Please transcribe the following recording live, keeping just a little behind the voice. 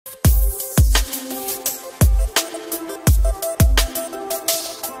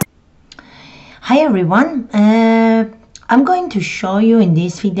Hi everyone, I'm going to show you in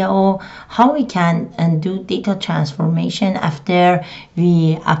this video how we can do data transformation after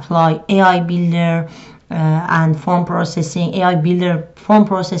we apply AI Builder and form processing, AI Builder form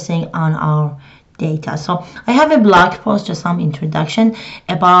processing on our data. So I have a blog post, just some introduction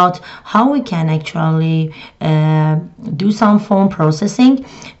about how we can actually do some form processing.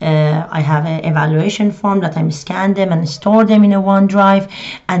 I have an evaluation form that I'm scan them and store them in a OneDrive,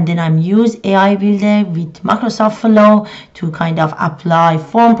 and then I'm use AI Builder with Microsoft Flow to kind of apply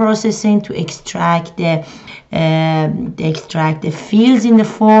form processing to extract the fields in the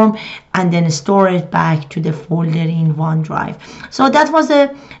form and then store it back to the folder in OneDrive. So that was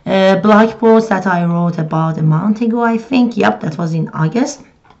a blog post that I wrote about a month ago, I think. Yep, that was in August.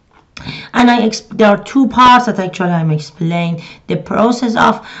 And there are two parts that actually I'm explaining the process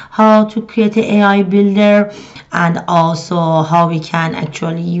of how to create an AI Builder and also how we can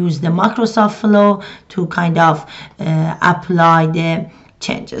actually use the Microsoft Flow to kind of apply the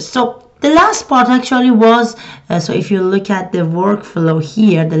changes. So the last part actually was, so if you look at the workflow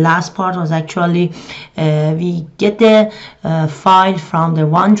here, the last part was actually we get the file from the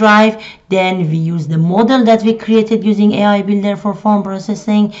OneDrive, then we use the model that we created using AI Builder for form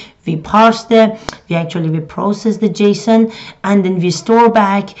processing, we parse we process the JSON, and then we store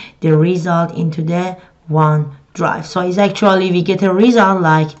back the result into the OneDrive. So it's actually we get a result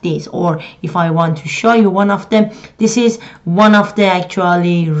like this, or if I want to show you one of them, this is one of the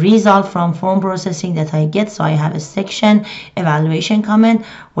actually result from form processing that I get. So I have a section evaluation comment.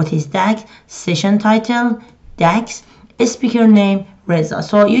 What is that? Session title, DAX, speaker name, result.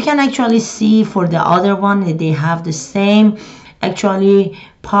 So you can actually see for the other one that they have the same actually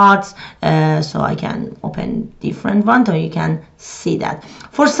parts, so I can open different one so you can see that.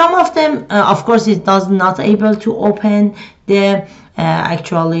 For some of them, of course, it does not able to open the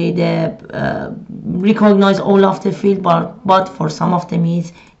recognize all of the field, but for some of them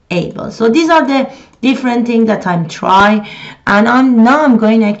is able. So these are the different things that I'm trying, and I'm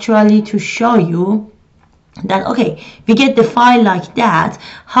going actually to show you that okay, we get the file like that,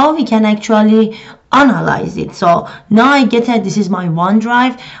 how we can actually analyze it. So now I get it, this is my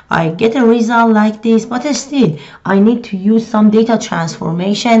OneDrive, I get a result like this, but still I need to use some data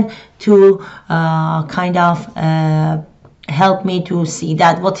transformation to kind of help me to see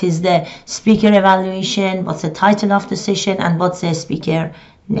that what is the speaker evaluation, what's the title of the session, and what's the speaker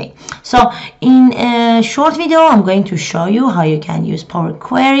name. So in a short video I'm going to show you how you can use Power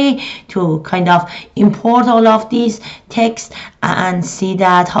Query to kind of import all of these text and see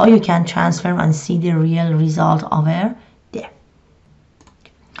that how you can transfer and see the real result over there.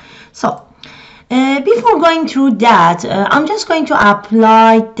 So before going through that, I'm just going to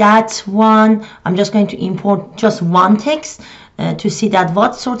apply that one. I'm just going to import just one text to see that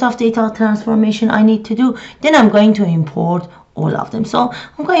what sort of data transformation I need to do. Then I'm going to import all of them. So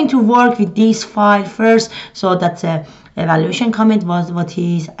I'm going to work with this file first. So that's a evaluation comment was what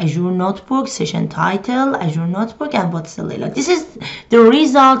is Azure Notebook, session title, Azure Notebook, and what's the layout. This is the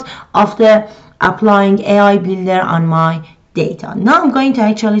result of the applying AI Builder on my data. Now I'm going to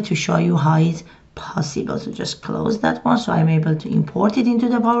actually to show you how it's possible. So just close that one so I'm able to import it into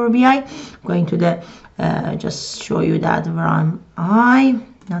the Power BI. I'm going to the just show you that where am I,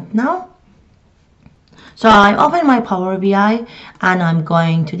 not now. So I open my Power BI and I'm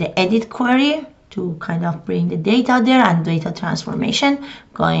going to the edit query to kind of bring the data there and data transformation.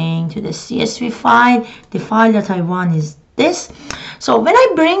 Going to the CSV file. The file that I want is this. So when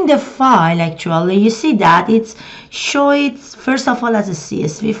I bring the file, actually, you see that it's show it first of all as a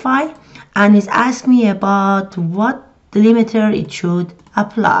CSV file, and it's asked me about what delimiter it should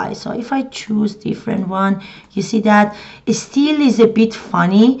apply. So if I choose different one, you see that it still is a bit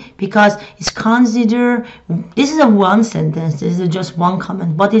funny because it's considered, this is a one sentence, this is just one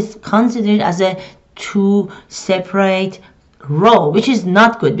comment, but it's considered as a two separate row, which is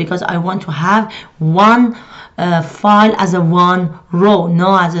not good because I want to have one file as a one row,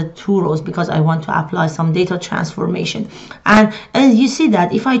 not as a two rows, because I want to apply some data transformation. And as you see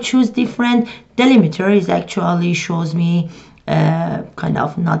that if I choose different delimiter, it actually shows me kind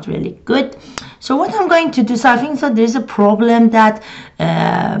of not really good. So what I'm going to do, so I think that there's a problem that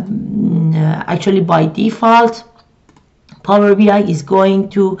actually by default Power BI is going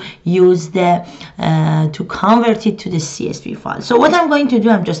to use the to convert it to the CSV file. So what I'm going to do,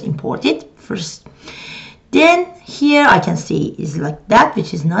 I'm just import it first. Then here I can see is like that,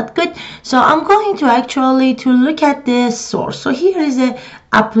 which is not good. So I'm going to actually to look at the source. So here is a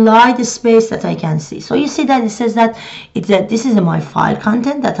applied space that I can see. So you see that it says that this is my file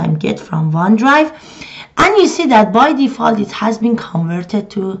content that I'm get from OneDrive, and you see that by default it has been converted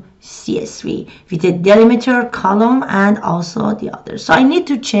to CSV with a delimiter column and also the other. So I need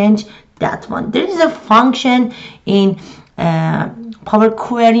to change that one. There is a function in Power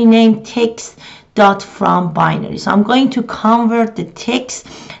Query named Text.FromBinary. So I'm going to convert the text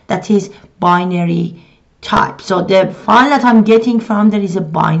that is binary type. So the file that I'm getting from there is a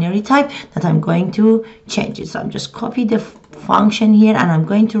binary type that I'm going to change it. So I'm just copy the function here and I'm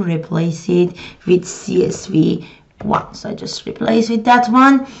going to replace it with CSV1. So I just replace with that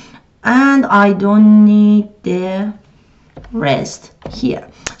one and I don't need the rest here.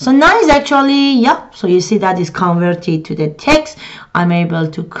 So now is actually, yeah, so you see that is converted to the text. I'm able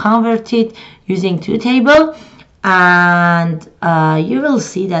to convert it using two table, and you will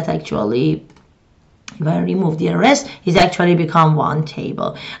see that actually if I remove the rest, it's actually become one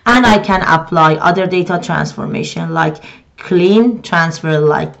table. And I can apply other data transformation like clean, transfer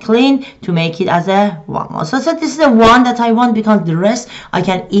like clean to make it as a one. So this is the one that I want, because the rest I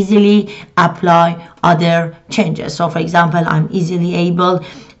can easily apply other changes. So for example, I'm easily able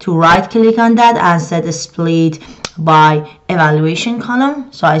to right click on that and set a split by evaluation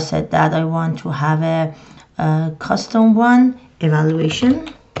column. So I said that I want to have a custom one, evaluation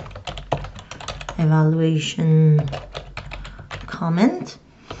comment.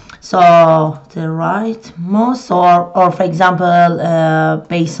 So the rightmost, or for example,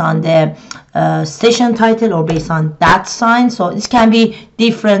 based on the session title or based on that sign. So this can be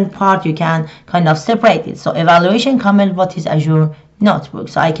different part. You can kind of separate it. So evaluation comment, what is Azure Notebook?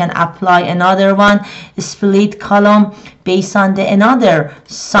 So I can apply another one, split column based on the another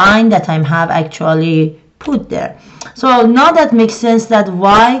sign that I have actually put there. So now that makes sense that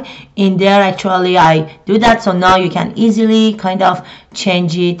why in there actually I do that. So now you can easily kind of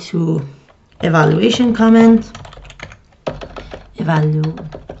change it to evaluation comment,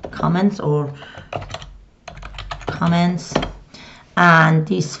 comments or comments, and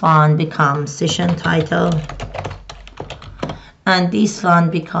this one becomes session title and this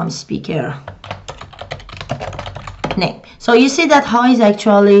one becomes speaker name. So you see that how is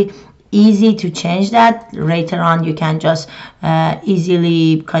actually easy to change that. Later on you can just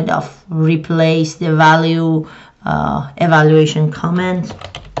easily kind of replace the value evaluation comment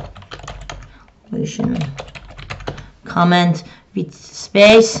with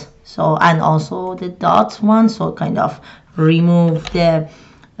space, so, and also the dot one, so kind of remove the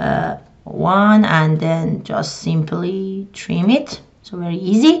one and then just simply trim it. So very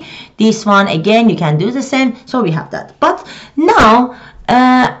easy. This one again you can do the same. So we have that, but now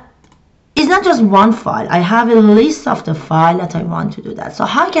it's not just one file. I have a list of the file that I want to do that. So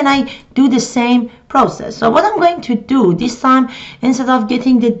how can I do the same process? So what I'm going to do this time, instead of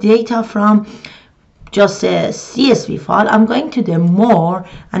getting the data from just a CSV file, I'm going to do more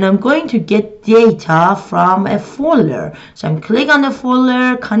and I'm going to get data from a folder. So I'm click on the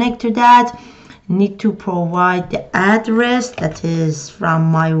folder, connect to that, need to provide the address that is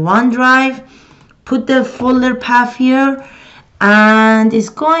from my OneDrive, put the folder path here, and it's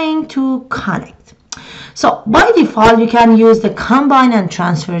going to connect. So by default you can use the combine and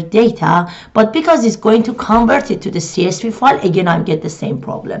transfer data, but because it's going to convert it to the CSV file, again I get the same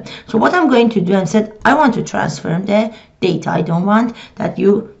problem. So what I'm going to do, I said I want to transfer the data. I don't want that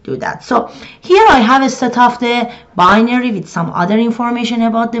you do that. So here I have a set of the binary with some other information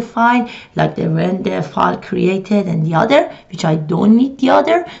about the file, like the when the file created and the other, which I don't need the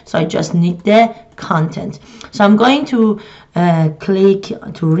other, so I just need the content. So I'm going to click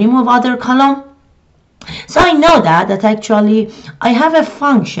to remove other column. So I know that actually I have a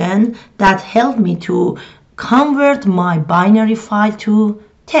function that helped me to convert my binary file to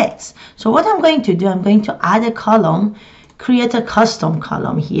text. So what I'm going to do, I'm going to add a column, create a custom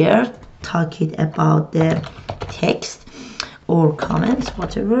column here, talk it about the text or comments,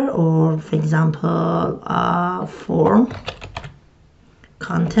 whatever, or for example form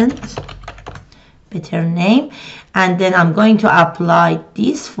content, better name, and then I'm going to apply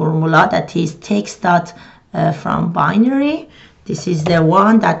this formula that is Text.FromBinary. This is the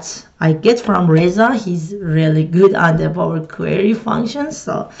one that I get from Reza. He's really good on the Power Query functions,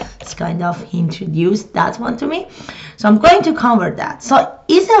 so it's kind of introduced that one to me. So I'm going to convert that. So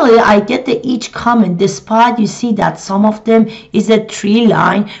easily I get the each comment, despite you see that some of them is a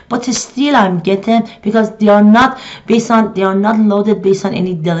 3-line, but still I'm getting, because they are not loaded based on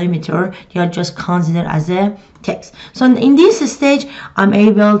any delimiter. They are just considered as a text. So in this stage I'm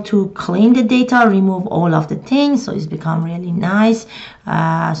able to clean the data, remove all of the things, so it's become really nice.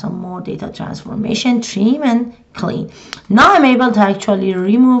 Some more data transformation, trim and clean. Now I'm able to actually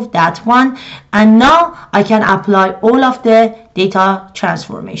remove that one, and now I can apply all of the data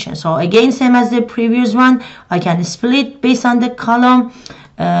transformation. So again, same as the previous one, I can split based on the column,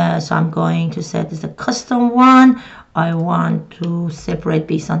 So I'm going to set this a custom one. I want to separate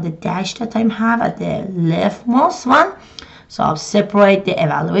based on the dash that I have at the leftmost one. So I'll separate the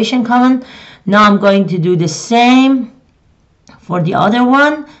evaluation column. Now I'm going to do the same for the other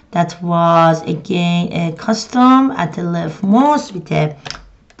one. That was again a custom at the leftmost with a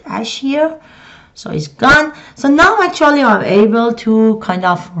dash here. So it's gone. So now actually I'm able to kind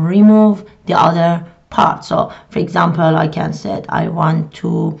of remove the other part. So for example, I can say I want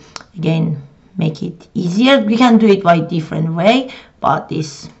to again make it easier. We can do it by different way, but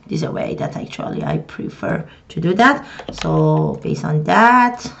this is a way that actually I prefer to do that. So based on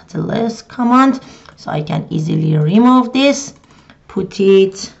that, the list command, so I can easily remove this, put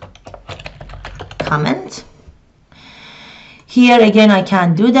it comment. Here again I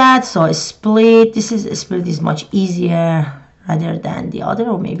can do that. So a split, split is much easier rather than the other,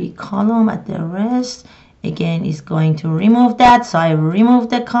 or maybe column at the rest. Again is going to remove that. So I remove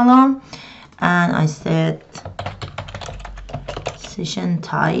the column and I set session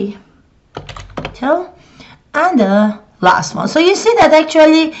title and the last one. So you see that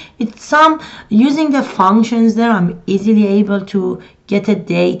actually it's some using the functions there, I'm easily able to get the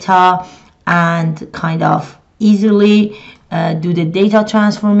data and kind of easily do the data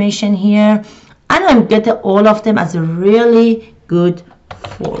transformation here, and I'm getting all of them as a really good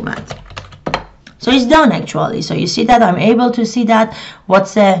format. So it's done actually. So you see that I'm able to see that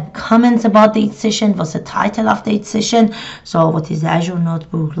what's the comments about the each session, what's the title of the each session, so what is the Azure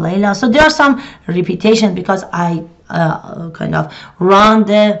Notebook Layla. So there are some repetition because I kind of run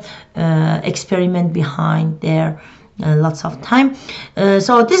the experiment behind there lots of time.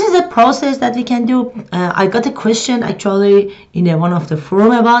 So this is a process that we can do. I got a question actually in one of the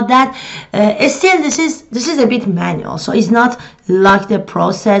forum about that. Still this is a bit manual, so it's not like the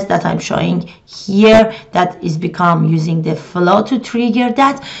process that I'm showing here that is become using the flow to trigger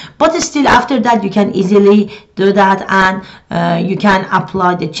that, but still after that you can easily do that and you can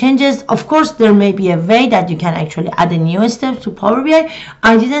apply the changes. Of course there may be a way that you can actually add a new step to Power BI.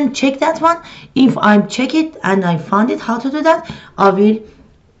 I didn't check that one. If I check it and I found it how to do that, I will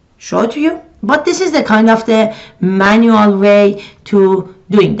show it to you. But this is the kind of the manual way to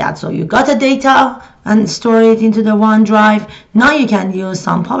doing that. So you got the data and store it into the OneDrive. Now you can use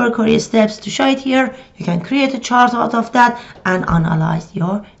some Power Query steps to show it here. You can create a chart out of that and analyze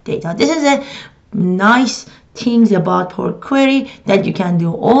your data. This is a nice things about Power Query, that you can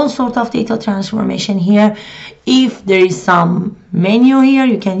do all sorts of data transformation here. If there is some menu here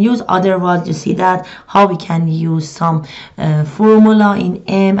you can use, otherwise you see that how we can use some formula in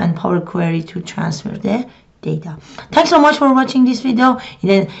M and Power Query to transfer the data. Thanks so much for watching this video.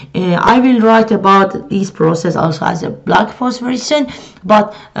 Then I will write about this process also as a blog post very soon,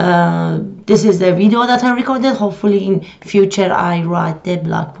 but this is the video that I recorded. Hopefully in future I write the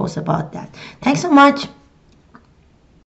blog post about that. Thanks so much.